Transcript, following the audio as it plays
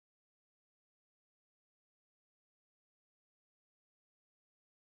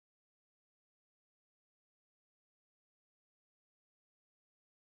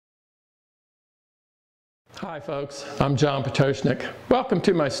Hi folks, I'm John Potoshnik. Welcome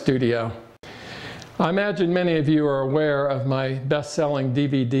to my studio. I imagine many of you are aware of my best-selling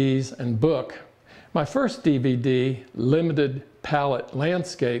DVDs and book. My first DVD, Limited Palette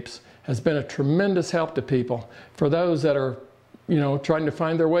Landscapes, has been a tremendous help to people. For those that are, trying to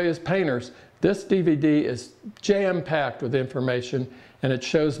find their way as painters, this DVD is jam-packed with information and it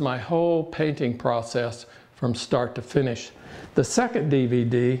shows my whole painting process from start to finish. The second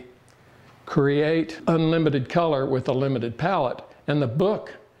DVD, Create Unlimited Color with a Limited Palette, and the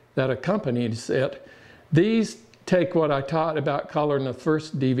book that accompanies it, these take what I taught about color in the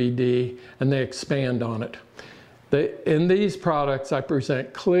first DVD and they expand on it. In these products, I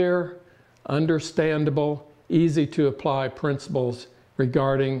present clear, understandable, easy to apply principles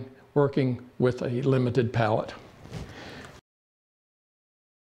regarding working with a limited palette.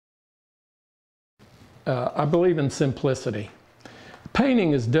 I believe in simplicity.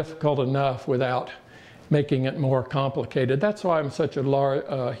 Painting is difficult enough without making it more complicated. That's why I'm such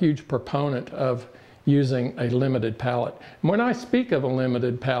a huge proponent of using a limited palette. And when I speak of a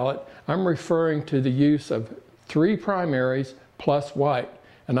limited palette, I'm referring to the use of 3 primaries plus white.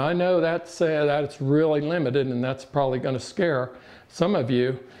 And I know that's really limited, and that's probably going to scare some of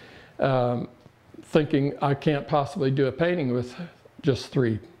you, thinking I can't possibly do a painting with just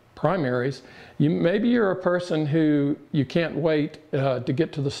 3 primaries. Maybe you're a person who you can't wait to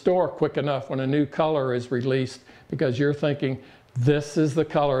get to the store quick enough when a new color is released, because you're thinking, this is the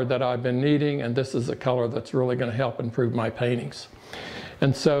color that I've been needing and this is the color that's really going to help improve my paintings.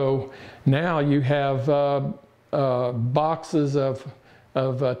 And so now you have boxes of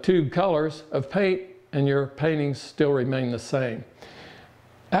tube colors of paint and your paintings still remain the same.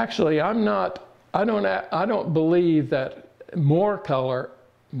 Actually, I don't believe that more color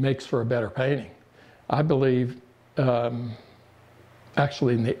makes for a better painting. I believe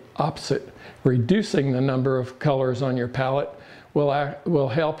actually in the opposite. Reducing the number of colors on your palette will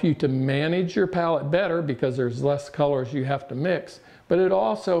help you to manage your palette better because there's less colors you have to mix, but it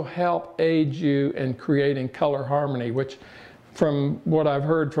also help aid you in creating color harmony, which from what I've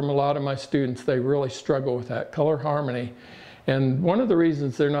heard from a lot of my students, they really struggle with that color harmony. And one of the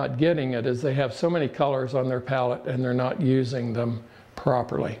reasons they're not getting it is they have so many colors on their palette and they're not using them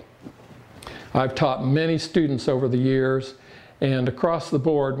properly. I've taught many students over the years, and across the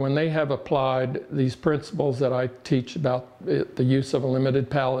board, when they have applied these principles that I teach about the use of a limited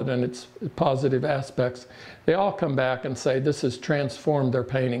palette and its positive aspects, they all come back and say this has transformed their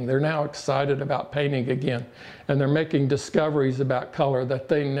painting. They're now excited about painting again, and they're making discoveries about color that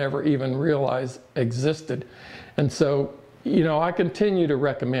they never even realized existed. And so, I continue to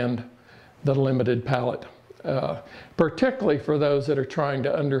recommend the limited palette. Particularly for those that are trying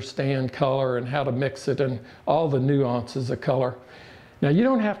to understand color and how to mix it and all the nuances of color. Now, you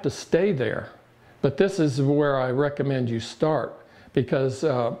don't have to stay there, but this is where I recommend you start, because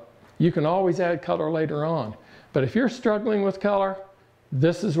you can always add color later on. But if you're struggling with color,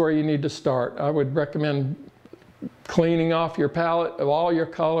 this is where you need to start. I would recommend cleaning off your palette of all your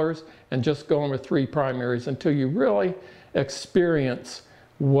colors and just going with 3 primaries until you really experience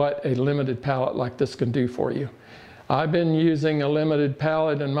what a limited palette like this can do for you. I've been using a limited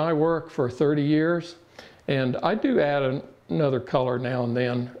palette in my work for 30 years, and I do add another color now and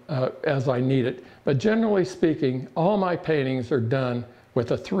then as I need it. But generally speaking, all my paintings are done with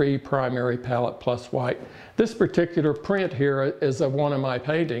a 3 primary palette plus white. This particular print here is of one of my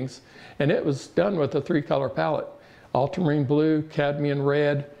paintings, and it was done with a 3-color palette: ultramarine blue, cadmium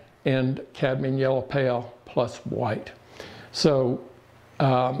red, and cadmium yellow pale plus white. So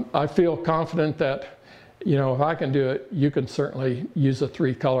I feel confident that, if I can do it, you can certainly use a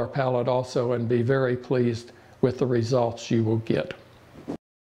 3-color palette also and be very pleased with the results you will get.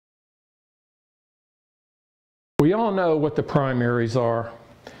 We all know what the primaries are,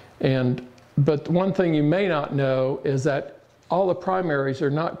 but one thing you may not know is that all the primaries are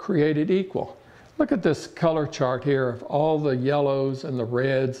not created equal. Look at this color chart here of all the yellows and the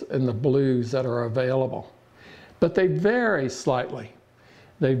reds and the blues that are available. But they vary slightly.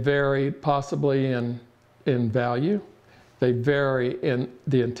 They vary possibly in value. They vary in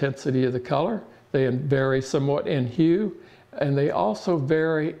the intensity of the color. They vary somewhat in hue. And they also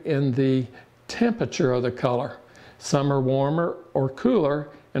vary in the temperature of the color. Some are warmer or cooler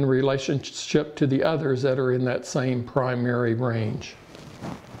in relationship to the others that are in that same primary range.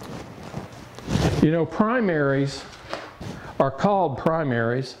 Primaries are called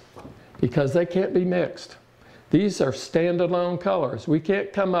primaries because they can't be mixed. These are standalone colors. We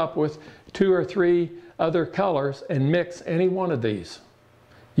can't come up with 2 or 3 other colors and mix any one of these.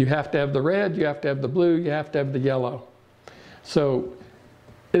 You have to have the red, you have to have the blue, you have to have the yellow. So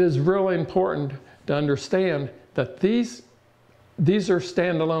it is really important to understand that these are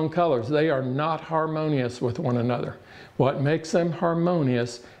standalone colors. They are not harmonious with one another. What makes them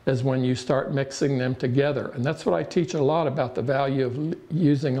harmonious is when you start mixing them together. And that's what I teach a lot about the value of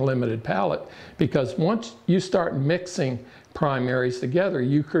using a limited palette, because once you start mixing primaries together,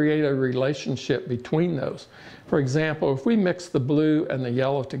 you create a relationship between those. For example, if we mix the blue and the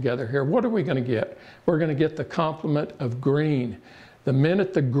yellow together here, what are we going to get? We're going to get the complement of green. The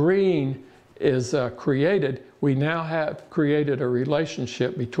minute the green is created, we now have created a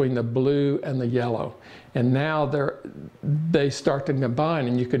relationship between the blue and the yellow. And now they start to combine,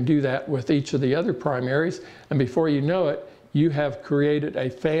 and you can do that with each of the other primaries. And before you know it, you have created a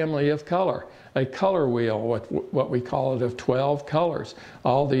family of color, a color wheel, what we call it, of 12 colors.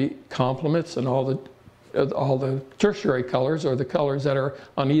 All the complements and all the tertiary colors, or the colors that are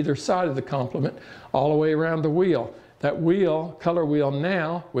on either side of the complement, all the way around the wheel. That wheel, color wheel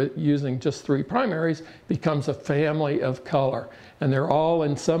now, with using just 3 primaries, becomes a family of color. And they're all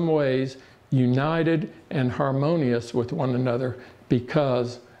in some ways united and harmonious with one another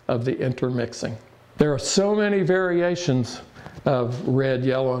because of the intermixing. There are so many variations of red,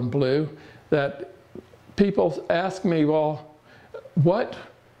 yellow, and blue that people ask me, well, what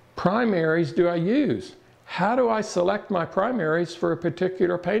primaries do I use? How do I select my primaries for a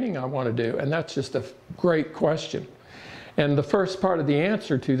particular painting I want to do? And that's just a great question. And the first part of the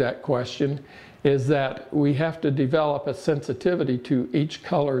answer to that question is that we have to develop a sensitivity to each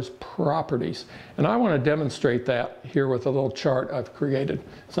color's properties. And I want to demonstrate that here with a little chart I've created.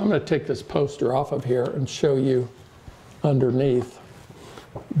 So I'm going to take this poster off of here and show you underneath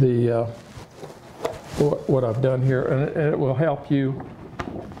the what I've done here, and it will help you,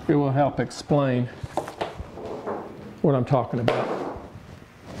 it will help explain what I'm talking about.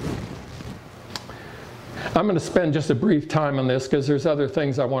 I'm going to spend just a brief time on this because there's other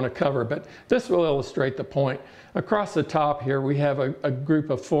things I want to cover, but this will illustrate the point. Across the top here we have a group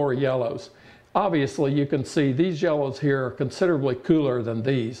of 4 yellows. Obviously you can see these yellows here are considerably cooler than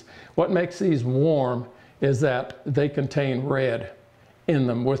these. What makes these warm is that they contain red in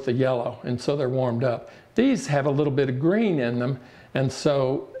them with the yellow, and so they're warmed up. These have a little bit of green in them, and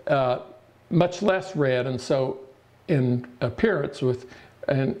so much less red, and so in appearance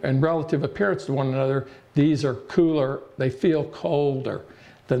and relative appearance to one another, these are cooler, they feel colder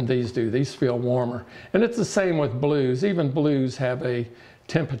than these do. These feel warmer. And it's the same with blues. Even blues have a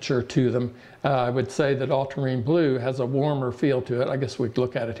temperature to them. I would say that ultramarine blue has a warmer feel to it. I guess we'd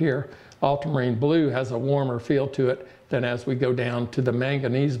look at it here. Ultramarine blue has a warmer feel to it than as we go down to the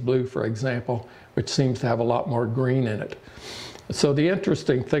manganese blue, for example, which seems to have a lot more green in it. So the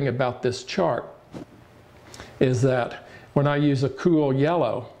interesting thing about this chart is that when I use a cool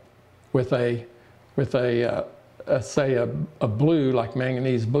yellow with say a blue like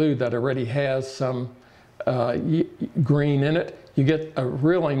manganese blue that already has some green in it, you get a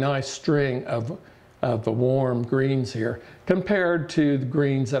really nice string of the warm greens here compared to the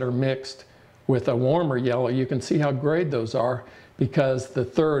greens that are mixed with a warmer yellow. You can see how grayed those are because the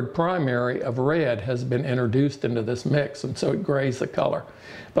 3rd primary of red has been introduced into this mix, and so it grays the color.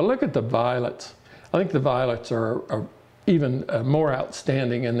 But look at the violets. I think the violets are even more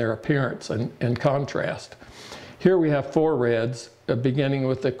outstanding in their appearance and contrast. Here we have 4 reds, beginning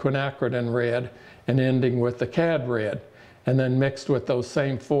with the quinacridone red and ending with the cad red, and then mixed with those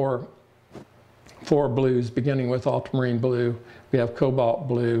same four blues, beginning with ultramarine blue. We have cobalt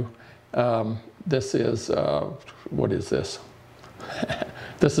blue. This is, what is this?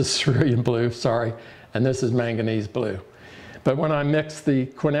 This is cerulean blue, sorry, and this is manganese blue. But when I mix the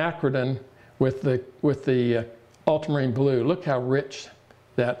quinacridone with the ultramarine blue, look how rich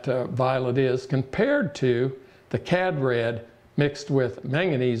that violet is compared to the cad red mixed with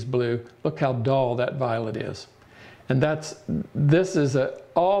manganese blue. Look how dull that violet is. And this is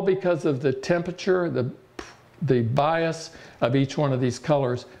all because of the temperature, the bias of each one of these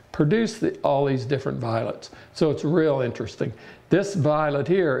colors produce all these different violets. So it's real interesting. This violet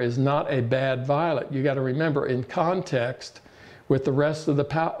here is not a bad violet. You got to remember, in context with the rest of the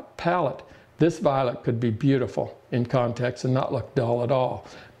palette, this violet could be beautiful in context and not look dull at all.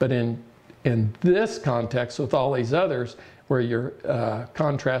 But in this context with all these others, where you're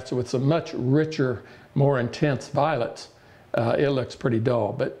contrasted with some much richer, more intense violets, it looks pretty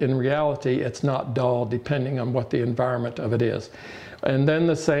dull. But in reality, it's not dull depending on what the environment of it is. And then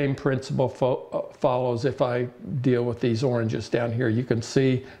the same principle follows if I deal with these oranges down here. You can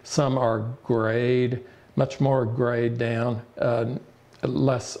see some are grayed, much more grayed down.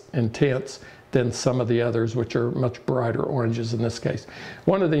 less intense than some of the others, which are much brighter oranges in this case.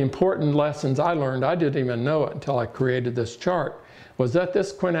 One of the important lessons I learned, I didn't even know it until I created this chart, was that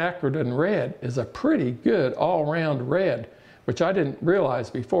this quinacridone red is a pretty good all-round red, which I didn't realize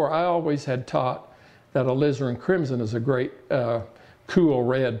before. I always had taught that alizarin crimson is a great cool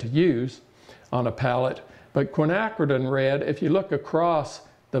red to use on a palette. But quinacridone red, if you look across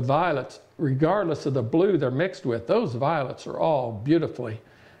the violets, regardless of the blue they're mixed with, those violets are all beautifully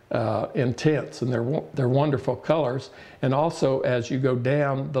intense, and they're wonderful colors. And also, as you go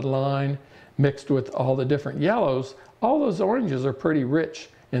down the line, mixed with all the different yellows, all those oranges are pretty rich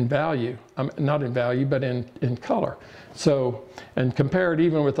in value. Not in value, but in color. So, and compared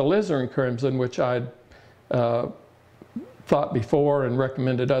even with the alizarin crimson, which I'd thought before and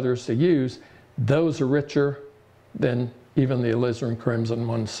recommended others to use, those are richer than even the alizarin crimson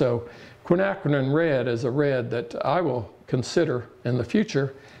ones. So quinacridone red is a red that I will consider in the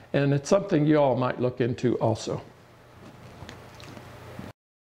future, and it's something you all might look into also.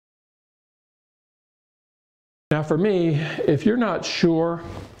 Now for me, if you're not sure,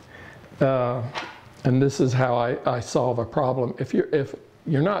 and this is how I solve a problem, if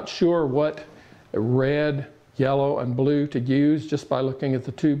you're not sure what red, yellow, and blue to use just by looking at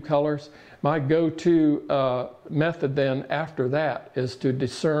the tube colors, my go-to method then after that is to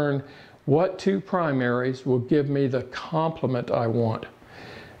discern what two primaries will give me the complement I want.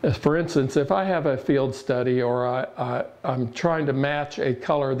 For instance, if I have a field study, or I'm trying to match a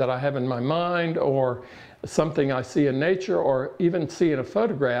color that I have in my mind, or something I see in nature, or even see in a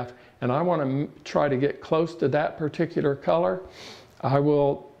photograph, and I want to try to get close to that particular color, I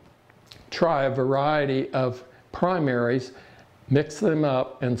will try a variety of primaries, mix them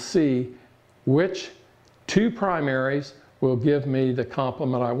up, and see which two primaries will give me the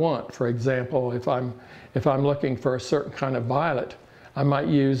complement I want. For example, if I'm looking for a certain kind of violet, I might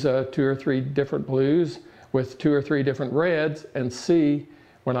use 2 or 3 different blues with 2 or 3 different reds, and see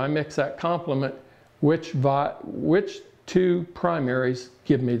when I mix that complement which two primaries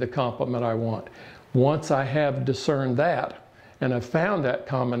give me the complement I want. Once I have discerned that and have found that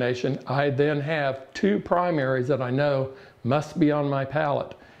combination, I then have 2 primaries that I know must be on my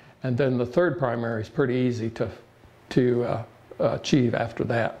palette. And then the third primary is pretty easy to achieve after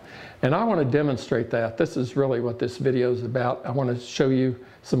that. And I want to demonstrate that. This is really what this video is about. I want to show you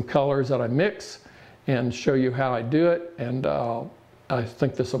some colors that I mix and show you how I do it, and I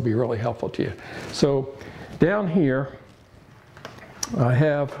think this will be really helpful to you. So down here I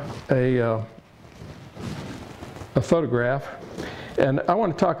have a photograph, and I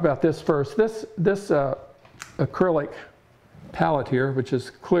want to talk about this first. This acrylic palette here, which is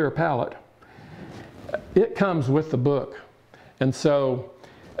clear palette, it comes with the book, and so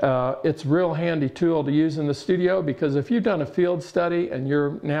it's a real handy tool to use in the studio, because if you've done a field study and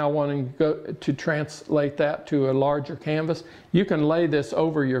you're now wanting to translate that to a larger canvas, you can lay this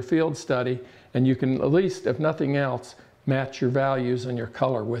over your field study, and you can, at least if nothing else, match your values and your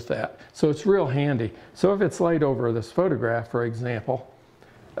color with that. So it's real handy. So if it's laid over this photograph, for example,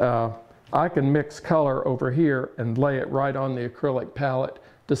 I can mix color over here and lay it right on the acrylic palette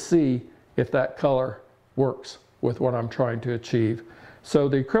to see if that color works with what I'm trying to achieve. So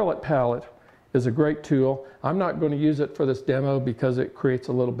the acrylic palette is a great tool. I'm not going to use it for this demo because it creates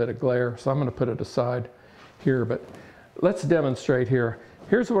a little bit of glare, so I'm going to put it aside here, but let's demonstrate here.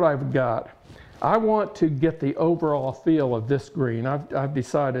 Here's what I've got. I want to get the overall feel of this green. I've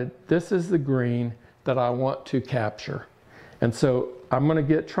decided this is the green that I want to capture. And so I'm going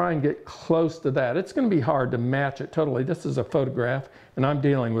to try and get close to that. It's going to be hard to match it totally. This is a photograph, and I'm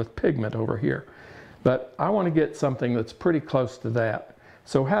dealing with pigment over here. But I want to get something that's pretty close to that.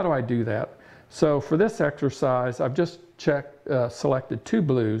 So how do I do that? So for this exercise, I've just selected 2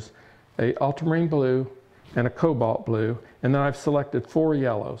 blues, a ultramarine blue and a cobalt blue, and then I've selected 4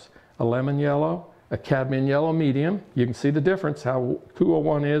 yellows, a lemon yellow, a cadmium yellow medium. You can see the difference, how cool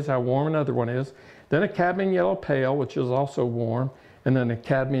one is, how warm another one is. Then a cadmium yellow pale, which is also warm, and then a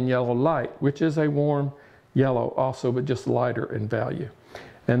cadmium yellow light, which is a warm yellow also, but just lighter in value.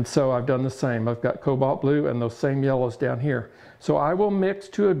 And so I've done the same. I've got cobalt blue and those same yellows down here. So I will mix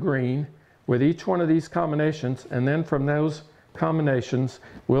to a green with each one of these combinations, and then from those combinations,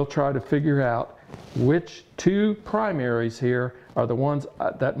 we'll try to figure out which 2 primaries here are the ones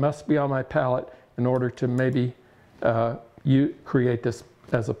that must be on my palette in order to maybe create this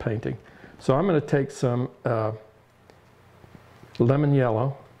as a painting. So I'm going to take some lemon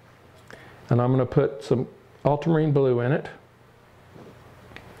yellow, and I'm going to put some ultramarine blue in it.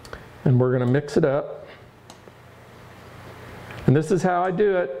 And we're going to mix it up. And this is how I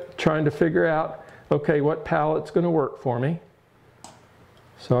do it, trying to figure out, okay, what palette's going to work for me.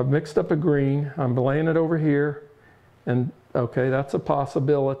 So I've mixed up a green. I'm laying it over here. And okay, that's a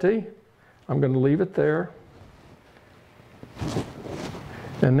possibility. I'm going to leave it there.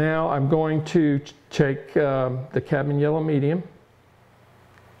 And now I'm going to take the cadmium yellow medium,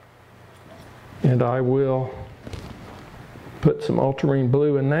 and I will put some ultramarine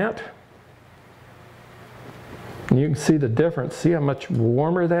blue in that. And you can see the difference. See how much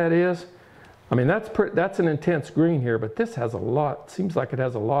warmer that is? I mean, that's an intense green here, but this has a lot, seems like it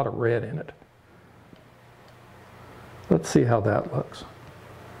has a lot of red in it. Let's see how that looks.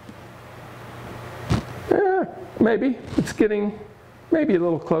 Maybe it's getting maybe a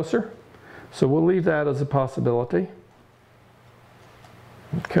little closer. So we'll leave that as a possibility.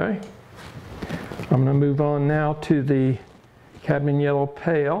 Okay. I'm going to move on now to the cadmium yellow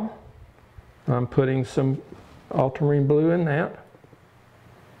pale. I'm putting some ultramarine blue in that.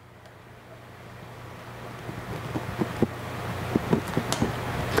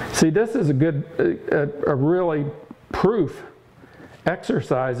 See, this is a really proof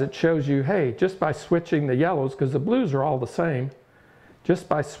exercise. It shows you, hey, just by switching the yellows, because the blues are all the same, just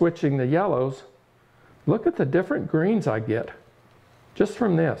by switching the yellows, look at the different greens I get just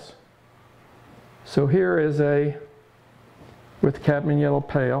from this. So here is with cadmium yellow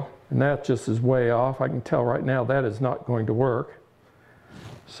pale, and that just is way off. I can tell right now that is not going to work.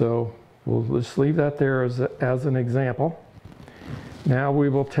 So we'll just leave that there as an example. Now we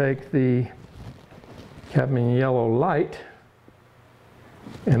will take the cadmium yellow light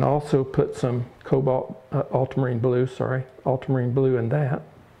and also put some ultramarine blue in that.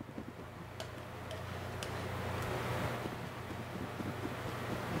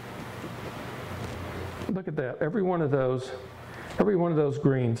 Look at that. Every one of those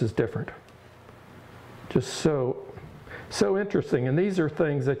greens is different. Just so interesting. And these are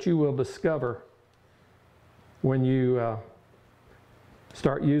things that you will discover when you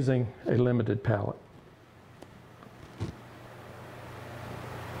start using a limited palette.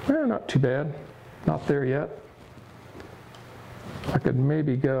 Not too bad. Not there yet. I could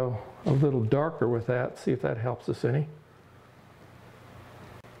maybe go a little darker with that, see if that helps us any.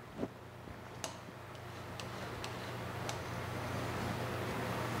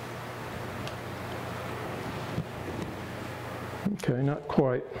 Okay, not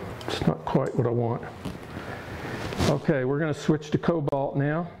quite. It's not quite what I want. Okay, we're going to switch to cobalt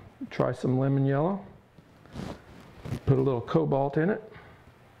now. Try some lemon yellow. Put a little cobalt in it.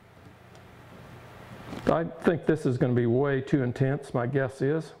 I think this is going to be way too intense, my guess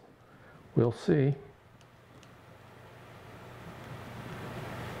is. We'll see.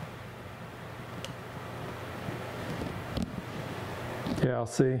 Yeah, I'll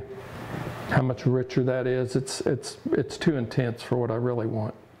see how much richer that is. It's too intense for what I really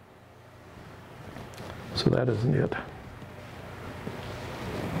want. So that isn't it.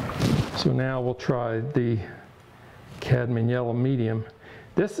 So now we'll try the cadmium yellow medium.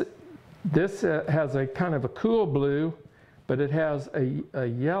 This has a kind of a cool blue, but it has a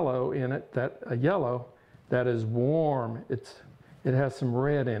yellow in it, a yellow that is warm. It has some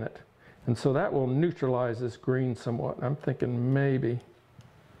red in it. And so that will neutralize this green somewhat. I'm thinking maybe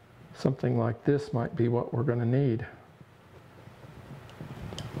something like this might be what we're going to need.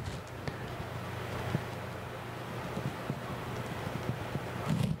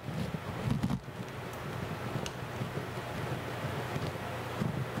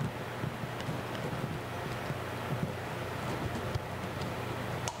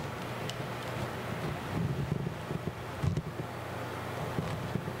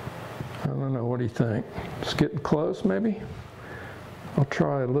 I don't know, what do you think? It's getting close maybe? I'll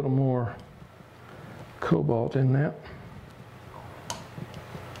try a little more cobalt in that.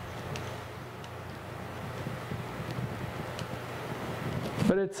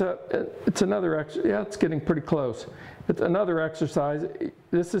 But it's another yeah, it's getting pretty close. It's another exercise.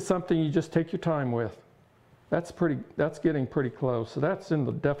 This is something you just take your time with. That's getting pretty close. So that's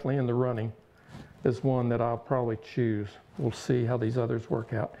definitely in the running as one that I'll probably choose. We'll see how these others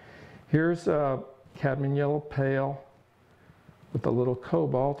work out. Here's cadmium yellow pale with a little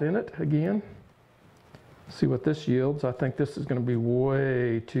cobalt in it again. See what this yields. I think this is going to be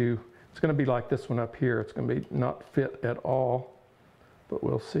way too, it's going to be like this one up here. It's going to be not fit at all, but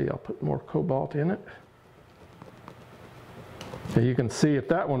we'll see. I'll put more cobalt in it. And you can see if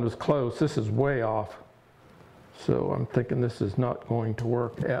that one was close, this is way off. So I'm thinking this is not going to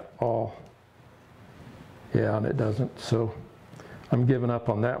work at all. Yeah, and it doesn't. So I'm giving up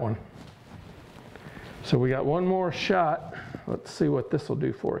on that one. So we got one more shot. Let's see what this will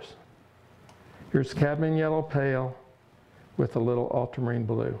do for us. Here's cadmium yellow pale with a little ultramarine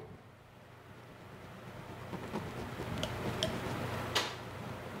blue.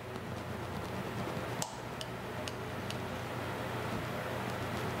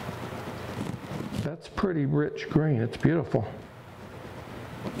 That's pretty rich green. It's beautiful.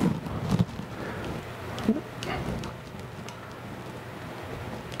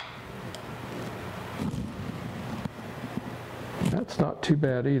 That's not too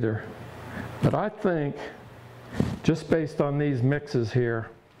bad either. But I think, just based on these mixes here,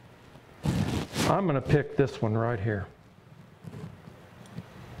 I'm going to pick this one right here.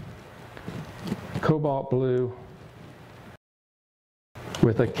 Cobalt blue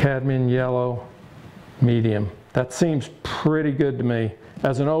with a cadmium yellow medium. That seems pretty good to me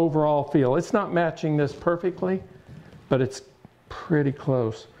as an overall feel. It's not matching this perfectly, but it's pretty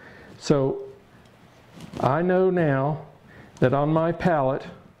close. So I know now that on my palette,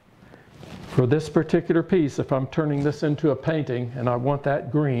 for this particular piece, if I'm turning this into a painting and I want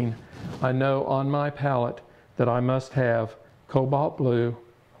that green, I know on my palette that I must have cobalt blue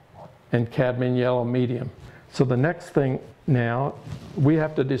and cadmium yellow medium. So the next thing now, we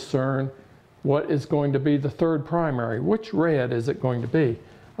have to discern what is going to be the third primary. Which red is it going to be?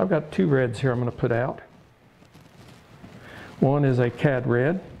 I've got two reds here I'm going to put out. One is a cad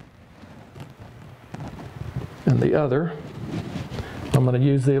red, and the other, I'm going to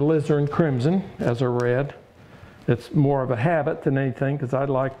use the alizarin crimson as a red. It's more of a habit than anything because I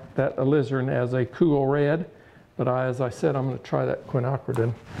like that alizarin as a cool red, but as I said, I'm going to try that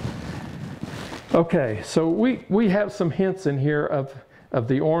quinacridone. Okay, so we have some hints in here of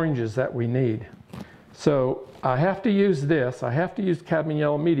the oranges that we need. So I have to use this. I have to use cadmium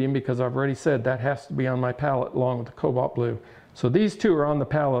yellow medium because I've already said that has to be on my palette along with the cobalt blue. So these two are on the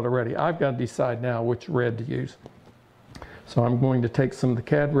palette already. I've got to decide now which red to use. So I'm going to take some of the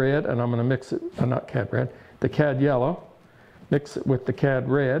cad red and I'm going to mix it, not cad red, the cad yellow, mix it with the cad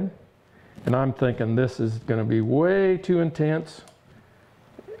red, and I'm thinking this is going to be way too intense,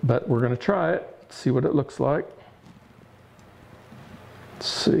 but we're going to try it, see what it looks like. Let's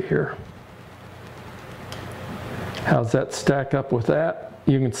see here. How's that stack up with that?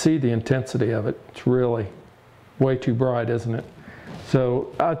 You can see the intensity of it. It's really way too bright, isn't it?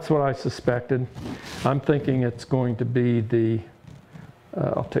 So that's what I suspected. I'm thinking it's going to be the,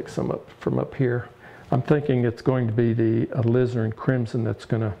 I'll take some up from up here. I'm thinking it's going to be the alizarin crimson that's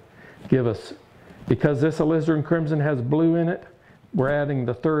going to give us, because this alizarin crimson has blue in it, we're adding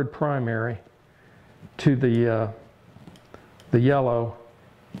the third primary to the yellow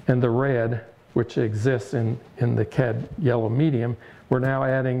and the red, which exists in the cad yellow medium. We're now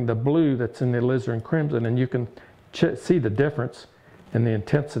adding the blue that's in the alizarin crimson, and you can see the difference in the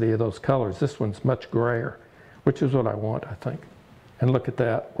intensity of those colors. This one's much grayer, which is what I want, I think. And look at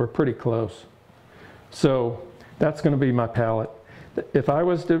that, we're pretty close. So that's going to be my palette. If I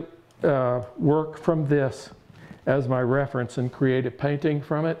was to work from this as my reference and create a painting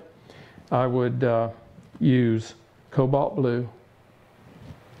from it, I would use cobalt blue,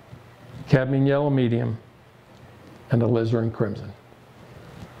 cadmium yellow medium, and alizarin crimson.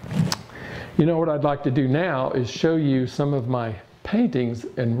 You know what I'd like to do now is show you some of my paintings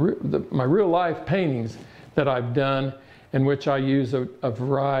and my real life paintings that I've done in which I use a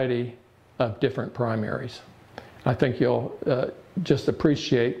variety of different primaries. I think you'll just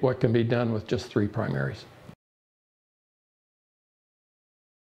appreciate what can be done with just 3 primaries.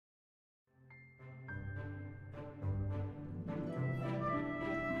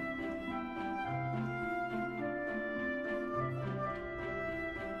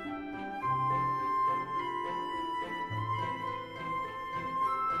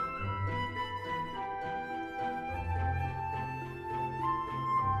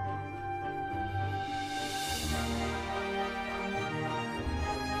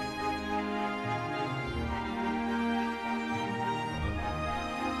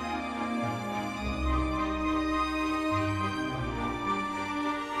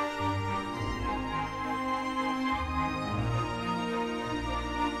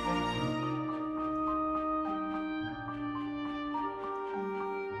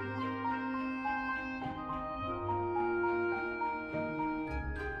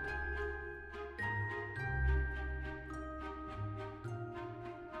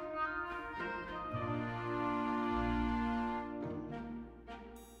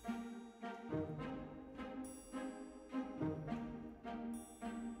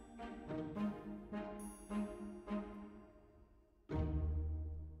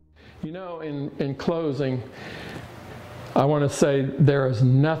 You know, in closing, I want to say there is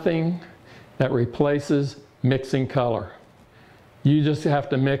nothing that replaces mixing color. You just have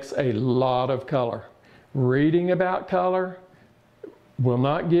to mix a lot of color. Reading about color will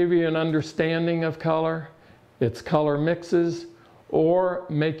not give you an understanding of color, its color mixes, or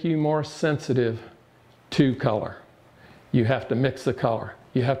make you more sensitive to color. You have to mix the color.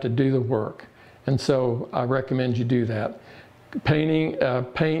 You have to do the work. And so I recommend you do that. Painting,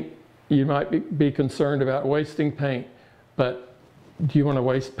 paint, you might be concerned about wasting paint, but do you want to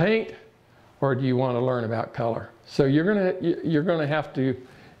waste paint or do you want to learn about color? So you're gonna have to,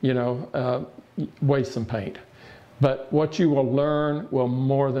 you know, waste some paint. But what you will learn will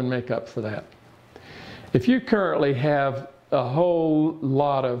more than make up for that. If you currently have a whole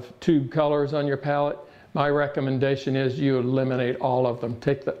lot of tube colors on your palette, my recommendation is you eliminate all of them.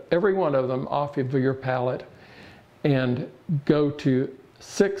 Take every one of them off of your palette and go to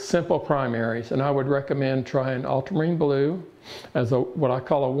 6 simple primaries. And I would recommend trying ultramarine blue as what I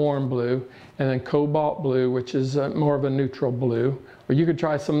call a warm blue, and then cobalt blue, which is more of a neutral blue. Or you could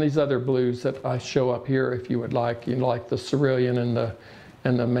try some of these other blues that I show up here if you would like. You know, like the cerulean and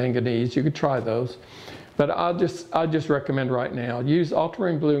the manganese. You could try those. But I just recommend right now, use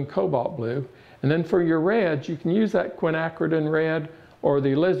ultramarine blue and cobalt blue. And then for your reds, you can use that quinacridone red or the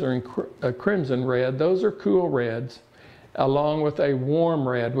alizarin crimson red. Those are cool reds, along with a warm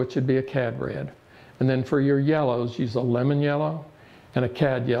red, which would be a cad red. And then for your yellows, use a lemon yellow and a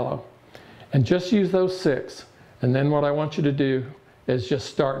cad yellow. And just use those 6. And then what I want you to do is just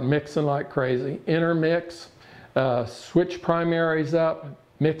start mixing like crazy. Intermix, switch primaries up,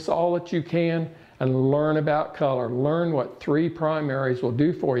 mix all that you can, and learn about color. Learn what 3 primaries will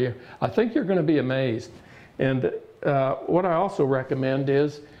do for you. I think you're going to be amazed. And what I also recommend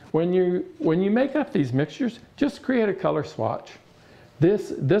is when you make up these mixtures, just create a color swatch.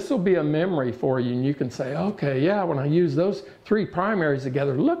 This will be a memory for you, and you can say, okay, yeah, when I use those 3 primaries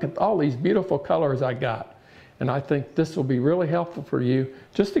together, look at all these beautiful colors I got. And I think this will be really helpful for you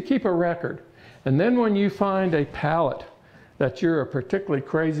just to keep a record. And then when you find a palette that you're particularly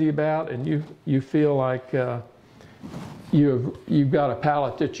crazy about, and you feel like you've got a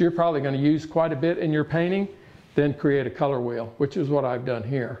palette that you're probably going to use quite a bit in your painting, then create a color wheel, which is what I've done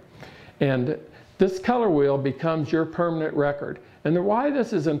here. And this color wheel becomes your permanent record. And why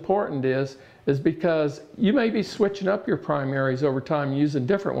this is important is because you may be switching up your primaries over time using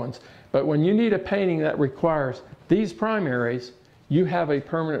different ones, but when you need a painting that requires these primaries, you have a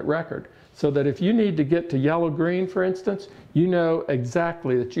permanent record. So that if you need to get to yellow-green, for instance, you know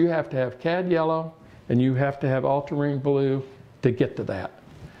exactly that you have to have cad yellow and you have to have ultramarine blue to get to that.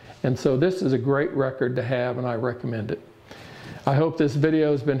 And so this is a great record to have, and I recommend it. I hope this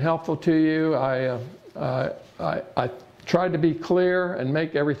video has been helpful to you. I tried to be clear and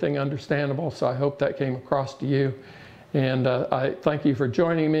make everything understandable, so I hope that came across to you. And I thank you for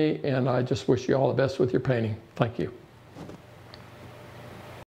joining me, and I just wish you all the best with your painting. Thank you.